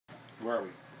Where are we?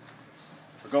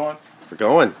 We're going? We're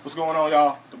going. What's going on,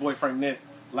 y'all? The boy Frank Nitt,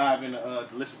 live in the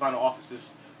Delicious Vinyl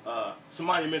offices. It's a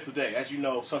monumental day. As you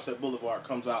know, Sunset Boulevard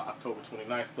comes out October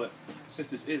 29th, but since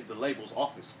this is the label's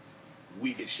office,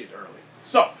 we get shit early.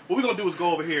 So, what we're going to do is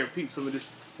go over here and peep some of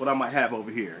this, what I might have over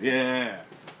here. Yeah.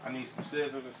 I need some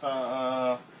scissors and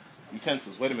some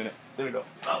utensils. Wait a minute. There we go.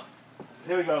 Oh,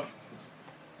 here we go.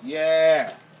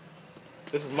 Yeah.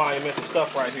 This is monumental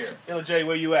stuff right here. Illa J,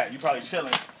 where you at? You probably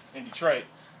chilling in Detroit.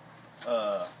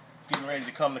 Getting ready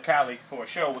to come to Cali for a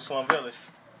show with Slum Village.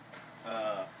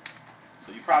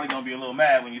 So you're probably going to be a little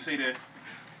mad when you see this.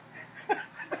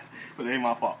 But it ain't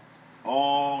my fault.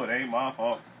 Oh, it ain't my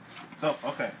fault. So,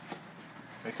 okay.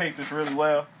 They taped this really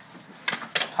well.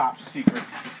 It's top secret,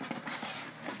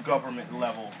 government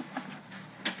level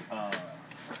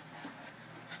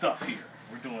stuff here.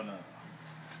 We're doing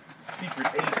secret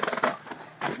agent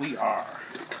stuff. We are.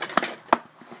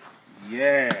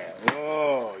 Yeah.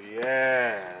 Oh,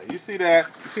 yeah. You see that?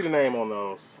 You see the name on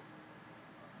those?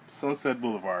 Sunset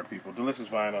Boulevard, people. Delicious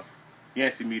Vinyl.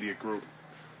 Yancey Media Group.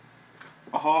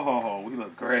 Oh, we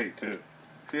look great, too.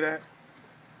 See that?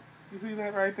 You see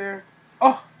that right there?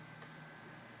 Oh!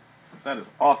 That is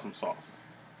awesome sauce.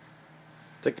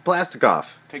 Take the plastic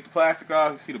off. Take the plastic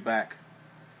off. You see the back.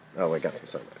 Oh, I got some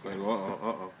sunlight. Wait,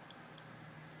 uh-oh.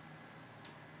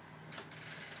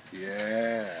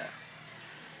 Yeah.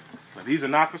 But these are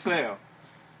not for sale.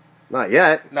 Not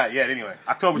yet. Not yet, anyway.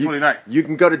 October 29th. You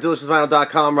can go to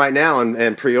deliciousvinyl.com right now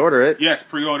and pre-order it. Yes,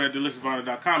 pre-order at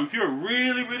deliciousvinyl.com. If you're a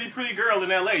really, really pretty girl in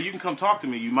LA, you can come talk to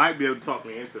me. You might be able to talk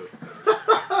me into it.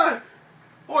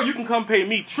 Or you can come pay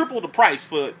me triple the price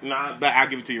for... Nah, I'll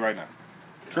give it to you right now.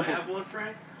 Triple. I have one,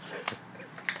 Frank?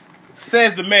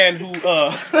 Says the man who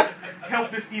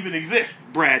helped this even exist,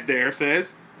 Brad Dare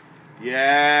says.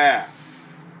 Yeah.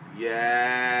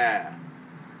 Yeah.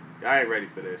 I ain't ready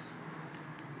for this.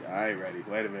 I ain't ready.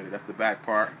 Wait a minute. That's the back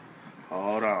part.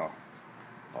 Hold on.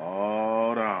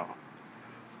 Hold on.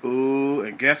 Ooh,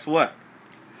 and guess what?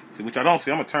 See, which I don't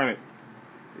see. I'm going to turn it.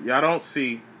 Y'all don't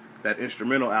see that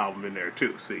instrumental album in there,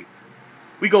 too. See?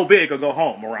 We go big or go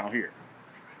home around here.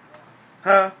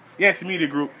 Huh? Yancey Media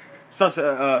Group.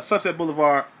 Sunset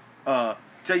Boulevard.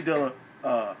 J Dilla.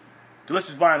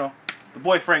 Delicious Vinyl. The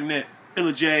boy Frank Nitt.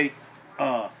 Illa J.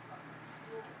 Man,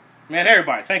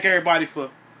 everybody. Thank everybody for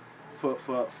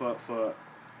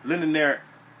lending their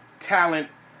talent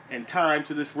and time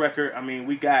to this record. I mean,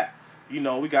 we got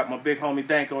my big homie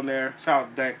Dank on there. Shout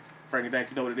out to Dank, Frank-N-Dank,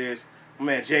 you know what it is. My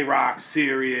man J-Rock,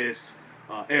 Sirius,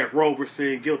 Eric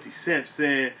Roberson, Guilty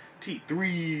Simpson,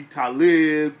 T3,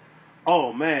 Talib.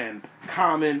 Oh man,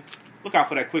 Common. Look out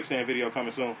for that Quicksand video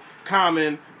coming soon.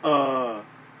 Common,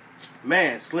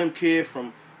 man, Slim Kid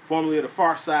from formerly of the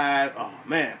Far Side. Oh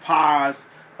man, Paz,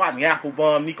 Rodney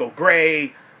Applebum, Nico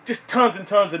Gray. Just tons and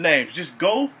tons of names. Just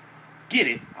go get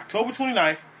it. October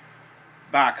 29th.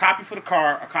 Buy a copy for the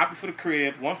car, a copy for the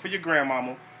crib, one for your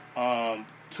grandmama,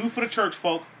 two for the church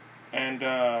folk, and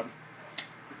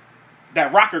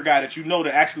that rocker guy that you know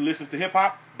that actually listens to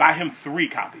hip-hop, buy him 3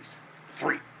 copies.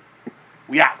 3.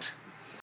 We out.